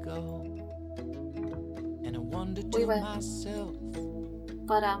 We will.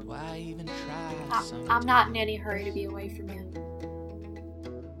 But, I'm not in any hurry to be away from you.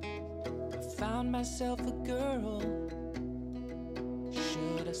 I found myself a girl.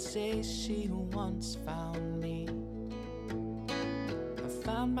 Should I say she once found me? I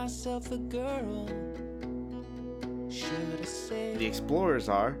found myself a girl. Should I say The explorers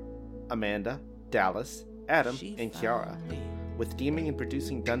are Amanda, Dallas, Adam, she and found Kiara, me? with theming and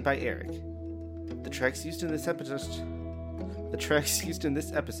producing done by Eric. The tracks used in this episode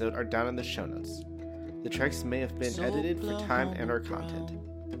are down in the show notes. The tracks may have been edited for time and our content.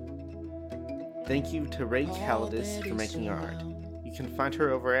 Thank you to Ray Calidus for making our art. You can find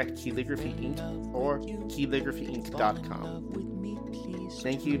her over at Calligraphy Inc. or calligraphyinc.com.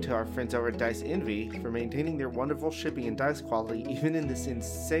 Thank you to our friends over at Dice Envy for maintaining their wonderful shipping and dice quality even in this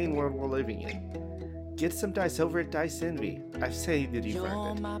insane world we're living in. Get some dice over at Dice Envy. I say that you've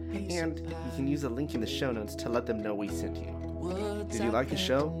earned it. And you can use a link in the show notes to let them know we sent you. Did you like the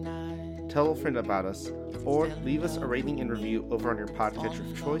show? Tell a friend about us, or leave us a rating and review over on your podcatcher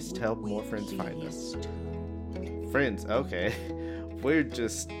of choice to help more friends find us. Friends, okay. We're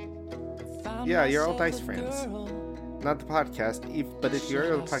just... Yeah, you're all dice friends. Not the podcast, but if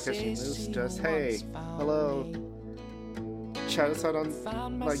you're a podcasting news, just hey, hello. Chat us out on,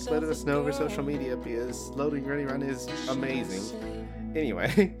 let us know over social media because Loading Ready Run is amazing.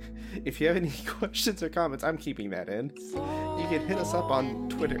 Anyway, if you have any questions or comments, I'm keeping that in. You can hit us up on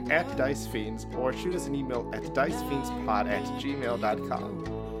Twitter at DiceFiends or shoot us an email at dicefiendspod@gmail.com.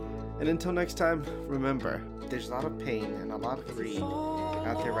 And until next time, remember, there's a lot of pain and a lot of greed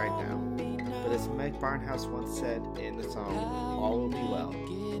out there right now. But as Meg Barnhouse once said in the song, all will be well.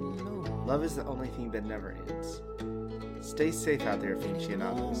 Love is the only thing that never ends. Stay safe out there,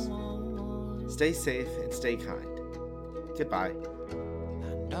 aficionados. Stay safe and stay kind. Goodbye.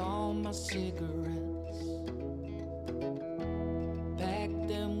 And all my cigarettes, pack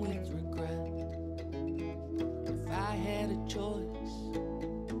them with regret. If I had a choice,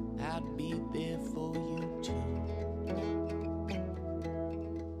 I'd be there for you too.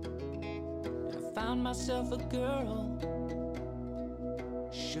 I found myself a girl,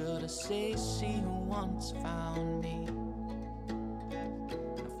 should I say she who once found me?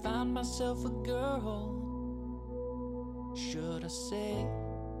 I found myself a girl, should I say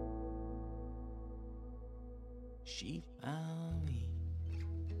she found me?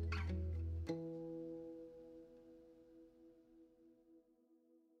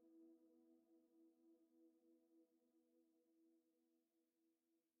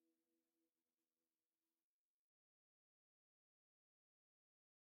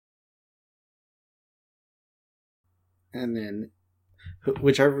 And then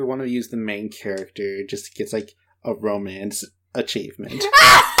whichever one of you is the main character just gets like a romance achievement.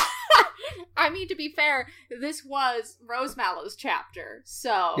 I mean, to be fair, this was Rosemallow's chapter,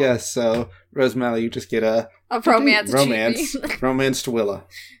 so... Yes, so Rosemallow, you just get a romance achievement. Romance to Willa.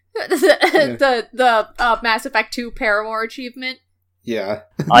 the Mass Effect 2 Paramore achievement. Yeah.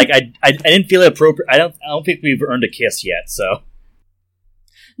 Like I didn't feel it appropriate. I don't think we've earned a kiss yet. So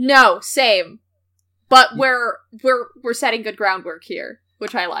No, same. But we're setting good groundwork here,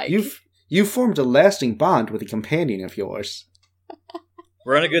 which I like. You've formed a lasting bond with a companion of yours.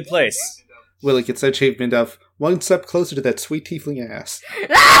 we're in a good place. Willa gets the achievement of one step closer to that sweet tiefling ass.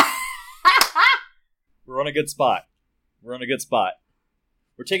 We're on a good spot. We're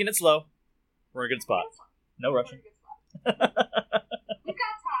taking it slow. We're in a good spot. No rushing.